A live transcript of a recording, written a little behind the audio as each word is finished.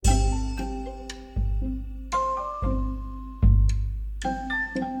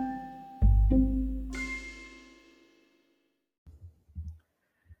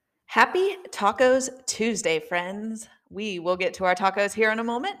Happy Tacos Tuesday, friends. We will get to our tacos here in a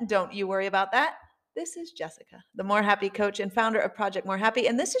moment. Don't you worry about that. This is Jessica, the More Happy coach and founder of Project More Happy,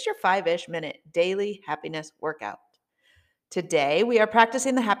 and this is your 5-ish minute daily happiness workout. Today, we are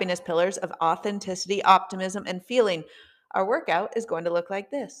practicing the happiness pillars of authenticity, optimism, and feeling. Our workout is going to look like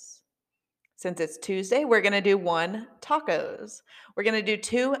this. Since it's Tuesday, we're going to do 1 tacos. We're going to do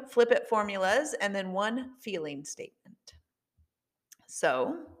 2 flip it formulas and then 1 feeling statement.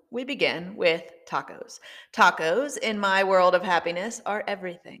 So we begin with tacos. Tacos, in my world of happiness, are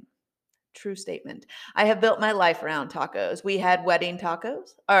everything. True statement. I have built my life around tacos. We had wedding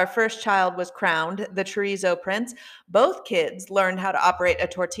tacos. Our first child was crowned the chorizo prince. Both kids learned how to operate a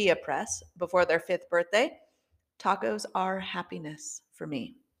tortilla press before their 5th birthday. Tacos are happiness for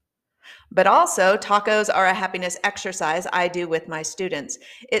me. But also, tacos are a happiness exercise I do with my students.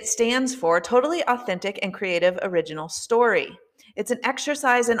 It stands for Totally Authentic and Creative Original Story. It's an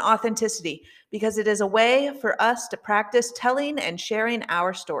exercise in authenticity because it is a way for us to practice telling and sharing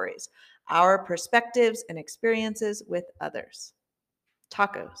our stories, our perspectives and experiences with others.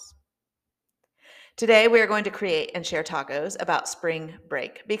 Tacos. Today, we are going to create and share tacos about spring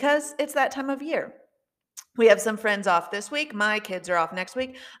break because it's that time of year. We have some friends off this week. My kids are off next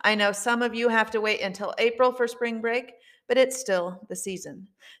week. I know some of you have to wait until April for spring break, but it's still the season.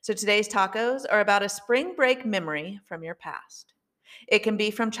 So today's tacos are about a spring break memory from your past. It can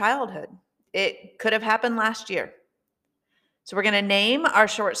be from childhood. It could have happened last year. So we're going to name our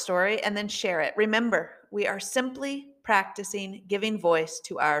short story and then share it. Remember, we are simply practicing giving voice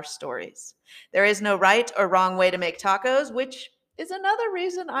to our stories. There is no right or wrong way to make tacos, which is another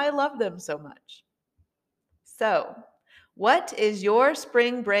reason I love them so much. So, what is your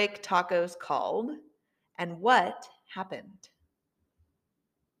spring break tacos called and what happened?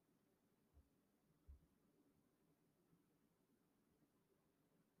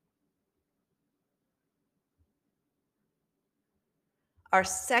 Our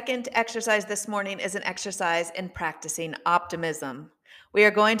second exercise this morning is an exercise in practicing optimism. We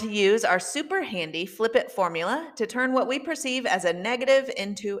are going to use our super handy flip it formula to turn what we perceive as a negative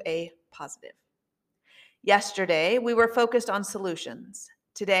into a positive. Yesterday, we were focused on solutions.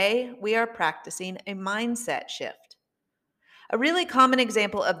 Today, we are practicing a mindset shift. A really common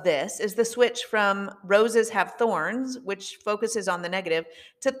example of this is the switch from roses have thorns, which focuses on the negative,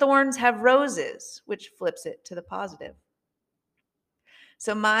 to thorns have roses, which flips it to the positive.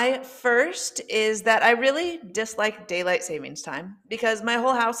 So, my first is that I really dislike daylight savings time because my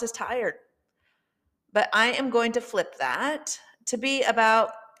whole house is tired. But I am going to flip that to be about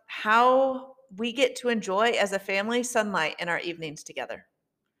how we get to enjoy as a family sunlight in our evenings together.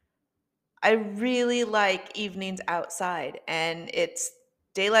 I really like evenings outside, and it's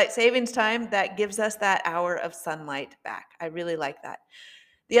daylight savings time that gives us that hour of sunlight back. I really like that.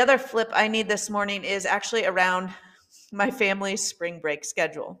 The other flip I need this morning is actually around my family's spring break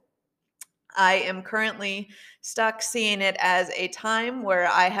schedule. I am currently stuck seeing it as a time where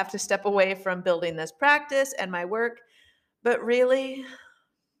I have to step away from building this practice and my work. But really,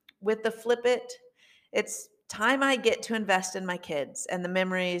 with the flip it, it's time I get to invest in my kids and the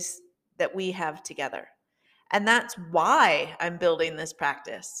memories that we have together. And that's why I'm building this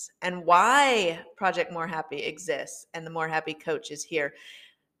practice and why Project More Happy exists and the More Happy coach is here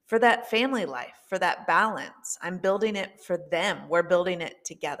for that family life, for that balance. I'm building it for them. We're building it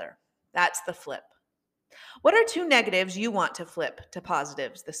together. That's the flip. What are 2 negatives you want to flip to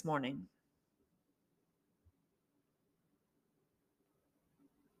positives this morning?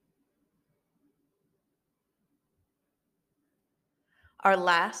 Our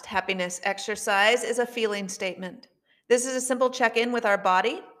last happiness exercise is a feeling statement. This is a simple check in with our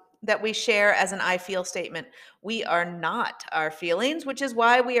body that we share as an I feel statement. We are not our feelings, which is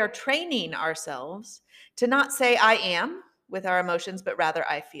why we are training ourselves to not say I am with our emotions, but rather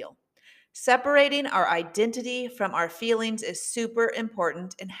I feel. Separating our identity from our feelings is super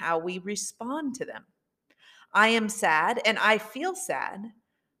important in how we respond to them. I am sad and I feel sad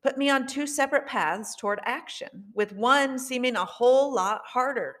put me on 2 separate paths toward action, with one seeming a whole lot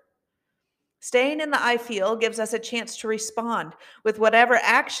harder. Staying in the I feel gives us a chance to respond with whatever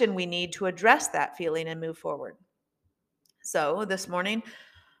action we need to address that feeling and move forward. So this morning,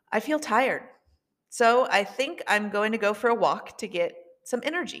 I feel tired. So I think I'm going to go for a walk to get some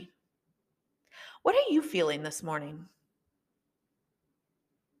energy. What are you feeling this morning?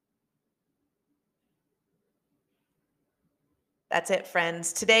 That's it,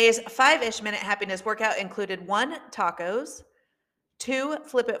 friends. Today's 5-ish minute happiness workout included 1 tacos, 2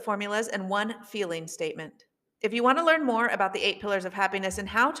 flip it formulas, and 1 feeling statement. If you want to learn more about the 8 pillars of happiness and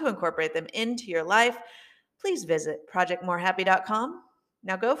how to incorporate them into your life, please visit projectmorehappy.com.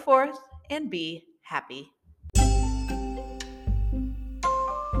 Now go forth and be happy.